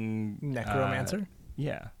self-resurrecting... Necromancer?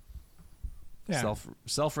 Yeah. Yeah.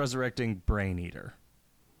 Self-resurrecting brain eater.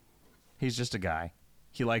 He's just a guy.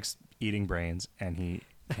 He likes eating brains, and he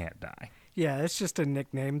can't die. Yeah, it's just a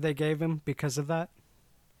nickname they gave him because of that.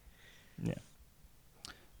 Yeah.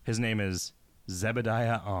 His name is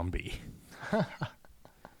Zebediah Ombi.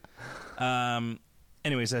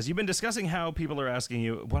 Anyway, he says, you've been discussing how people are asking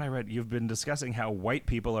you... What I read, you've been discussing how white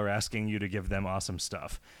people are asking you to give them awesome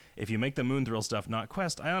stuff. If you make the Moonthrill stuff not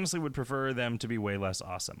quest, I honestly would prefer them to be way less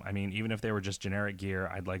awesome. I mean, even if they were just generic gear,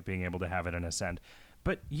 I'd like being able to have it in Ascend.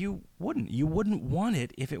 But you wouldn't. You wouldn't want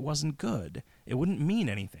it if it wasn't good. It wouldn't mean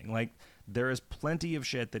anything. Like, there is plenty of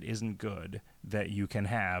shit that isn't good that you can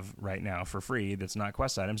have right now for free that's not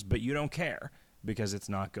quest items, but you don't care because it's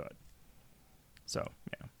not good. So,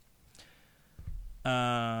 yeah.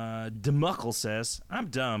 Demuckle says, I'm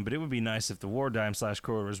dumb, but it would be nice if the war dime /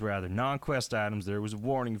 quarters were either non-quest items. There was a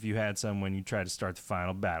warning if you had some when you tried to start the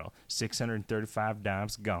final battle. 635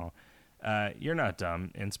 dimes gone. You're not dumb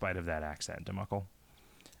in spite of that accent, Demuckle.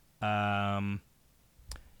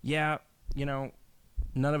 Yeah, you know,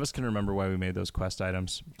 none of us can remember why we made those quest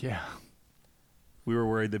items. Yeah. We were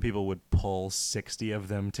worried that people would pull 60 of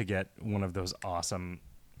them to get one of those awesome,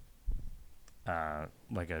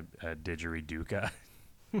 like a didgeriduca.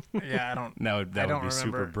 Yeah, I don't... No, that would be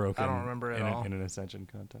super broken. I don't remember at all. In an Ascension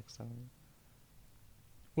context.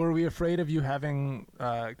 Were we afraid of you having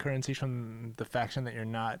currency from the faction that you're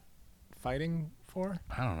not fighting for?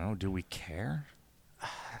 I don't know. Do we care?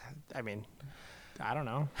 I mean, I don't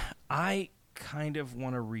know. I kind of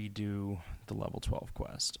want to redo the level 12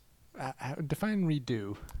 quest. Define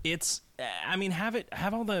redo. It's, I mean, have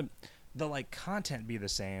all the like content be the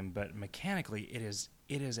same, but mechanically it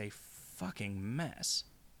is a fucking mess.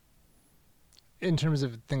 In terms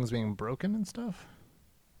of things being broken and stuff?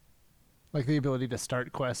 Like the ability to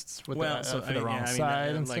start quests with the wrong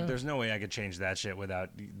side and like, stuff? there's no way I could change that shit without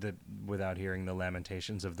hearing the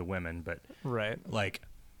lamentations of the women, but right. Like,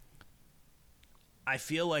 I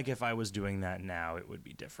feel like if I was doing that now, it would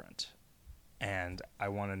be different. And I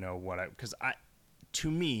want to know because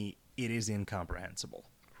to me, it is incomprehensible.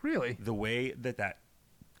 Really? The way that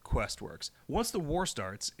quest works. Once the war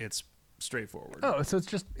starts, it's straightforward. Oh, so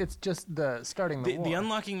it's just the starting the war. The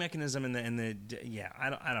unlocking mechanism and the yeah,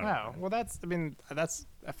 I don't know. Wow. Well, that's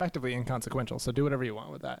effectively inconsequential. So do whatever you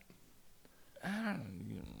want with that.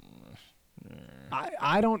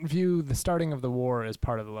 I don't view the starting of the war as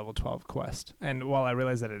part of the level 12 quest. And while I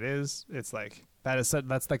realize that it is, it's like that's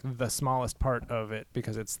like the smallest part of it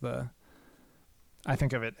because it's I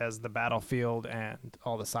think of it as the battlefield and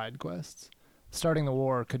all the side quests. Starting the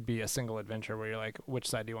war could be a single adventure where you're like, which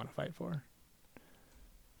side do you want to fight for?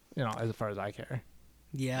 You know, as far as I care.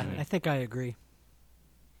 Yeah, I think I agree.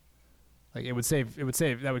 Like it would save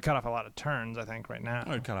that would cut off a lot of turns, I think, right now. It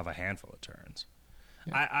would cut off a handful of turns.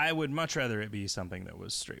 Yeah. I would much rather it be something that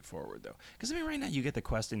was straightforward, though. Because, I mean, right now you get the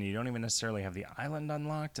quest and you don't even necessarily have the island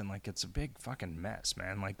unlocked, and, like, it's a big fucking mess,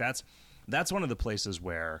 man. Like, that's one of the places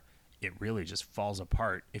where it really just falls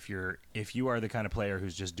apart if you are the kind of player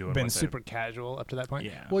who's just doing been super casual up to that point.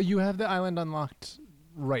 Yeah. Well, you have the island unlocked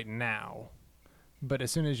right now, but as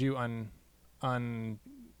soon as you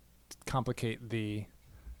uncomplicate the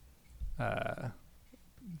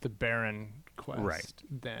Baron quest, right,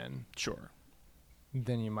 then sure.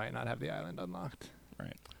 Then you might not have the island unlocked.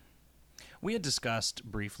 Right. We had discussed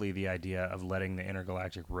briefly the idea of letting the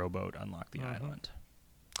intergalactic rowboat unlock the island.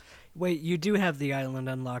 Wait, you do have the island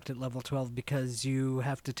unlocked at level 12 because you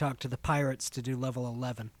have to talk to the pirates to do level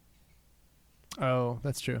 11. Oh,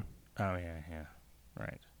 that's true. Oh, yeah.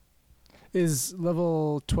 Right. Is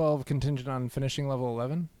level 12 contingent on finishing level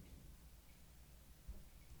 11?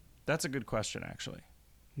 That's a good question, actually.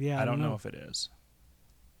 Yeah, I don't know if it is.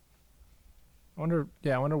 I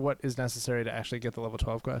wonder what is necessary to actually get the level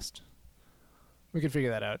 12 quest. We could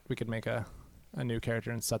figure that out. We could make a new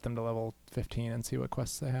character and set them to level 15 and see what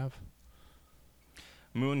quests they have.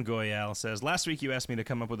 Moon Goyal says, last week you asked me to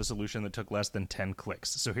come up with a solution that took less than 10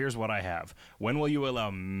 clicks. So here's what I have. When will you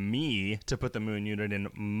allow me to put the moon unit in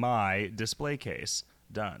my display case?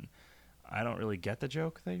 Done. I don't really get the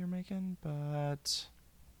joke that you're making, but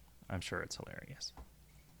I'm sure it's hilarious.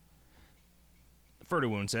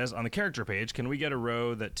 Ferdawoon says, on the character page, can we get a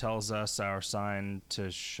row that tells us our sign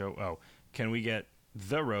to show... Oh, can we get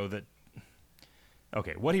the row that...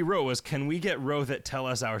 Okay, what he wrote was, can we get row that tell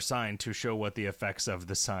us our sign to show what the effects of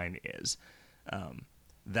the sign is?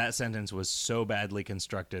 That sentence was so badly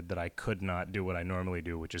constructed that I could not do what I normally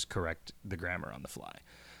do, which is correct the grammar on the fly.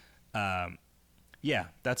 Yeah,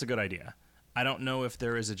 that's a good idea. I don't know if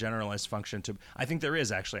there is a generalized function to... I think there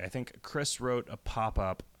is, actually. I think Chris wrote a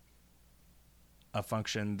pop-up, a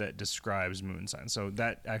function that describes moon signs. So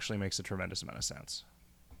that actually makes a tremendous amount of sense.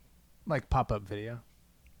 Like pop-up video?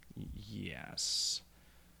 Yes.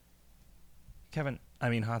 Kevin,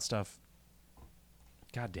 Hot Stuff,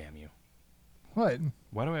 God damn you. What?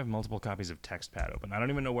 Why do I have multiple copies of TextPad open? I don't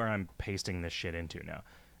even know where I'm pasting this shit into now.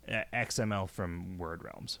 XML from Word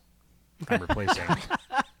Realms. I'm replacing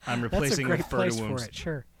That's a great place for Ferdawoon's it,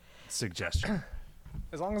 sure. suggestion.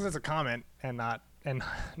 As long as it's a comment and not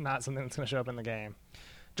something that's going to show up in the game.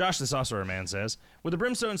 Josh the Sorcerer Man says, would the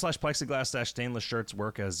brimstone/plexiglass/stainless shirts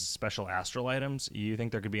work as special astral items? You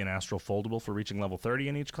think there could be an astral foldable for reaching level 30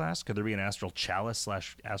 in each class? Could there be an astral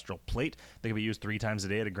chalice/astral plate that could be used 3 times a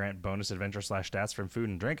day to grant bonus adventure/stats from food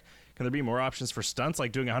and drink? Can there be more options for stunts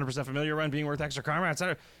like doing a 100% familiar run being worth extra karma,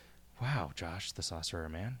 etc.? Wow, Josh the Sorcerer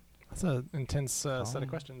Man. That's an intense set of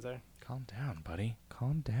questions there. Calm down, buddy.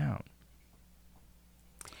 Calm down.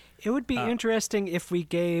 It would be interesting if we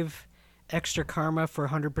gave extra karma for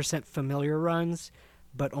 100% familiar runs,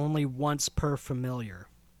 but only once per familiar.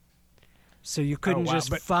 So you couldn't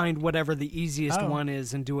find whatever the easiest one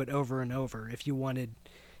is and do it over and over. If you wanted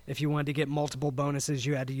to get multiple bonuses,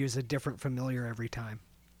 you had to use a different familiar every time.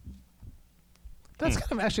 That's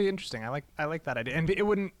kind of actually interesting. I like that idea. And it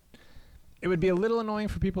would be a little annoying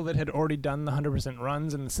for people that had already done the 100%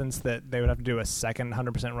 runs in the sense that they would have to do a second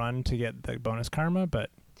 100% run to get the bonus karma,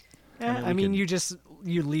 but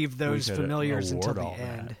you leave those familiars until the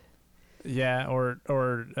end. Yeah,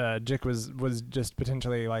 or Jick was just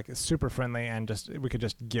potentially like super friendly and we could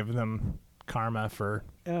just give them karma for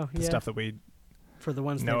the stuff that we for the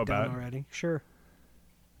ones know they've about done already. Sure.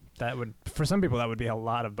 That would, for some people, that would be a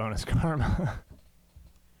lot of bonus karma.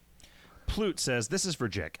 Plute says, this is for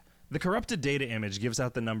Jick. The corrupted data image gives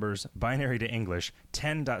out the numbers binary to English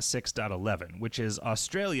 10.6.11, which is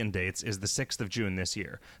Australian dates is the 6th of June this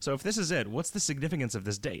year. So if this is it, what's the significance of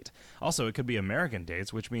this date? Also, it could be American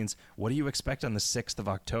dates, which means what do you expect on the 6th of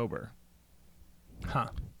October? Huh.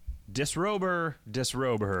 Disrobe her, the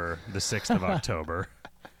 6th of October.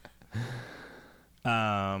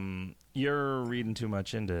 You're reading too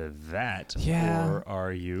much into that. Yeah. Or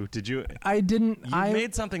are you? Did you? I didn't. You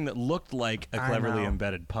made something that looked like a cleverly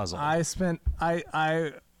embedded puzzle. I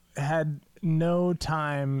had no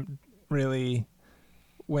time really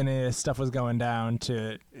when stuff was going down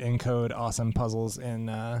to encode awesome puzzles in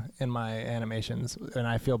my animations, and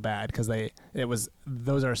I feel bad because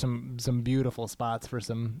those are some beautiful spots for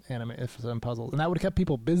some puzzles, and that would have kept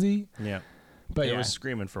people busy. Yeah. But it was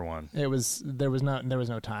screaming for one. There was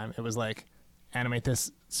no time. It was like, animate this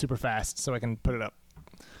super fast so I can put it up.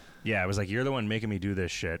 Yeah, it was like, you're the one making me do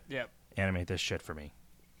this shit. Yep. Animate this shit for me.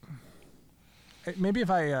 Maybe if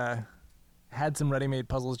I had some ready-made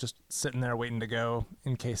puzzles just sitting there waiting to go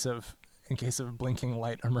in case of blinking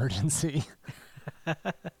light emergency.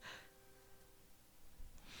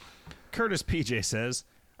 Curtis PJ says,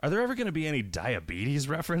 are there ever going to be any diabetes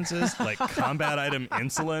references, like combat item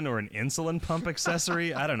insulin or an insulin pump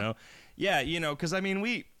accessory? I don't know. Yeah, because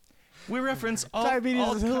we reference all diabetes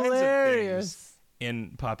all is kinds hilarious of things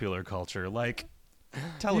in popular culture, like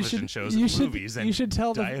television shows and movies. And you should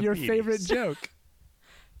tell your diabetes. favorite joke.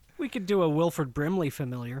 We could do a Wilford Brimley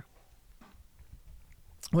familiar.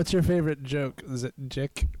 What's your favorite joke? Is it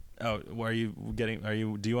Jick? Oh,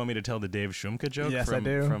 do you want me to tell the Dave Shumka joke? Yes, I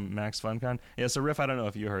do. From Max FunCon? Yeah, so Riff, I don't know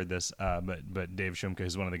if you heard this, but Dave Shumka,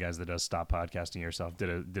 who's one of the guys that does Stop Podcasting Yourself,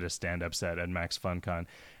 did a stand-up set at Max FunCon,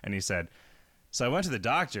 and he said, So I went to the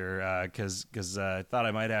doctor because I thought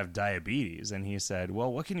I might have diabetes, and he said,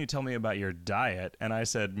 "Well, what can you tell me about your diet?" And I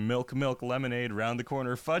said, "Milk, lemonade, round the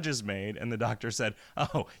corner, fudge is made." And the doctor said,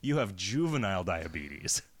 "Oh, you have juvenile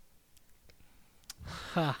diabetes."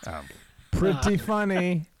 Pretty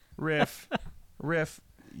funny. Riff.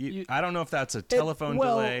 I don't know if that's a telephone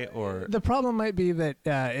delay or the problem might be that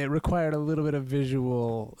it required a little bit of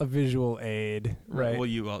visual aid, right?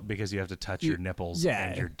 Well, because you have to touch your nipples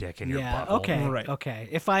and your dick and your butthole. Okay, right. Okay.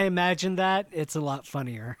 If I imagine that, it's a lot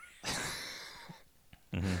funnier.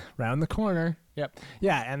 Round the corner. Yep.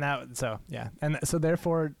 Yeah, and so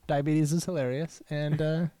therefore diabetes is hilarious,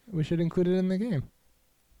 and we should include it in the game.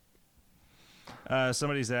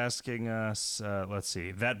 Somebody's asking us, let's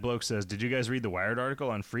see. That bloke says, "Did you guys read the Wired article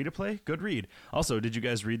on free-to-play? Good read. Also, did you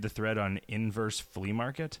guys read the thread on Inverse Flea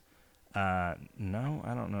Market?" No,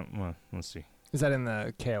 I don't know. Well, let's see. Is that in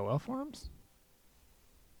the KoL forums?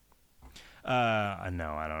 No, I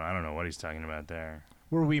don't know what he's talking about there.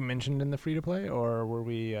 Were we mentioned in the free-to-play, or were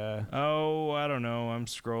we... Oh, I don't know. I'm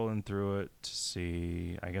scrolling through it to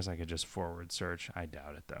see. I guess I could just forward search. I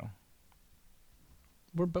doubt it, though.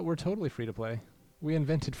 We're totally free-to-play. We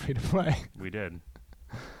invented free-to-play. We did.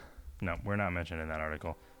 No, we're not mentioned in that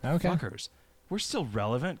article. Okay. Fuckers. We're still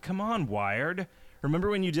relevant. Come on, Wired. Remember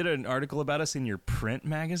when you did an article about us in your print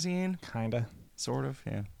magazine? Kinda. Sort of,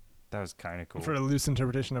 yeah. That was kind of cool. For a loose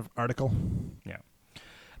interpretation of article. Yeah.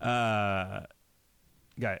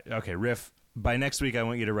 Okay, Riff. By next week, I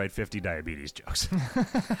want you to write 50 diabetes jokes.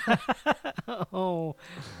 Oh,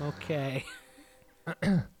 okay.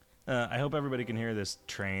 I hope everybody can hear this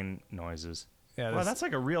train noises. Yeah, Wow, that's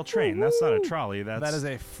like a real train. That's not a trolley. That is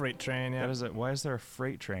a freight train, yeah. Why is there a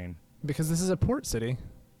freight train? Because this is a port city.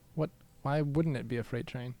 Why wouldn't it be a freight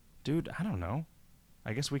train? Dude, I don't know.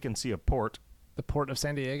 I guess we can see a port. The port of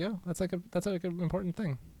San Diego? That's like an important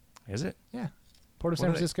thing. Is it? Yeah. Port of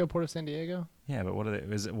San Francisco, Port of San Diego. Yeah, but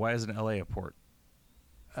why isn't LA a port?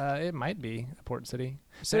 It might be a port city.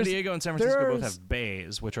 San Diego and San Francisco both have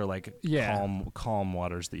bays, which are like Yeah. calm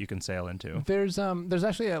waters that you can sail into. There's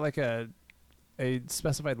actually a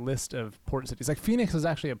specified list of port cities. Like Phoenix is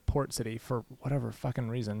actually a port city for whatever fucking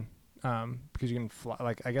reason. Because you can fly,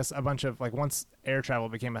 like, I guess a bunch of, like, once air travel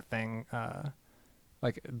became a thing,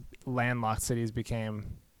 like landlocked cities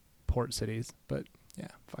became port cities. But yeah,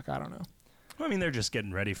 fuck, I don't know. Well, I mean, they're just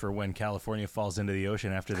getting ready for when California falls into the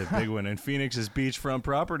ocean after the big one, and Phoenix is beachfront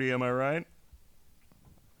property. Am I right?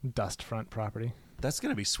 Dust front property. That's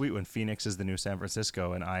gonna be sweet when Phoenix is the new San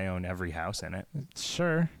Francisco, and I own every house in it.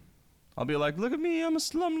 Sure. I'll be like, look at me, I'm a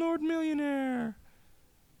slumlord millionaire.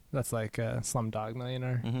 That's like Slumdog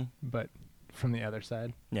Millionaire, but from the other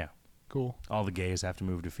side. Yeah. Cool. All the gays have to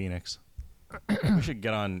move to Phoenix. We should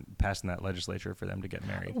get on passing that legislature for them to get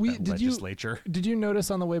married. Did you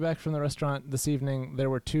notice on the way back from the restaurant this evening, there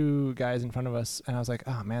were two guys in front of us, and I was like,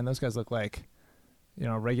 oh man, those guys look like,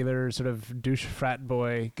 regular sort of douche frat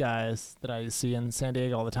boy guys that I see in San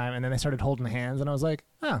Diego all the time. And then they started holding hands, and I was like,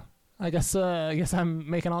 oh, I guess I'm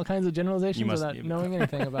making all kinds of generalizations without knowing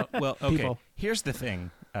anything about people. Here's the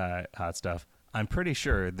thing, Hot Stuff. I'm pretty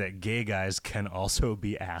sure that gay guys can also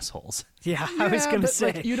be assholes. Yeah, I was going to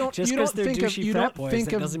say, like, you don't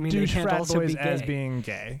think of douche frat boys as being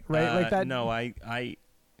gay, right? Like that. No,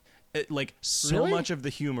 so much of the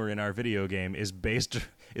humor in our video game is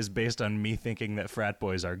based on me thinking that frat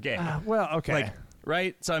boys are gay. Well, okay,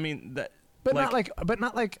 right? So I mean that, not like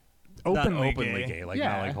openly gay, like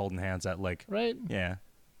not like holding hands at like right. Yeah.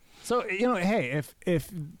 So hey,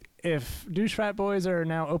 if douche frat boys are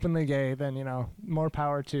now openly gay, then more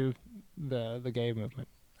power to the gay movement,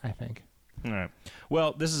 I think. All right.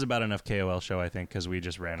 Well, this is about enough KoL show, I think, because we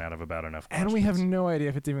just ran out of about enough questions. And we have no idea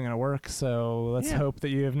if it's even going to work, so let's hope that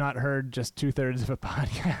you have not heard just 2/3 of a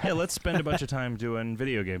podcast. Yeah, let's spend a bunch of time doing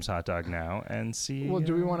video games, Hot Dog, now, and see... Well,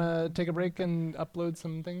 do we want to take a break and upload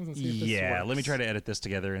some things and see if this works? Let me try to edit this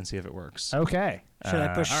together and see if it works. Okay. Should I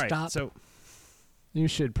push all right, stop? So you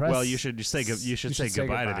should press... Well, you should say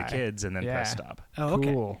goodbye to the kids and then press stop. Oh,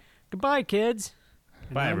 okay. Cool. Goodbye, kids.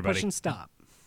 Bye, everybody. Pushing stop.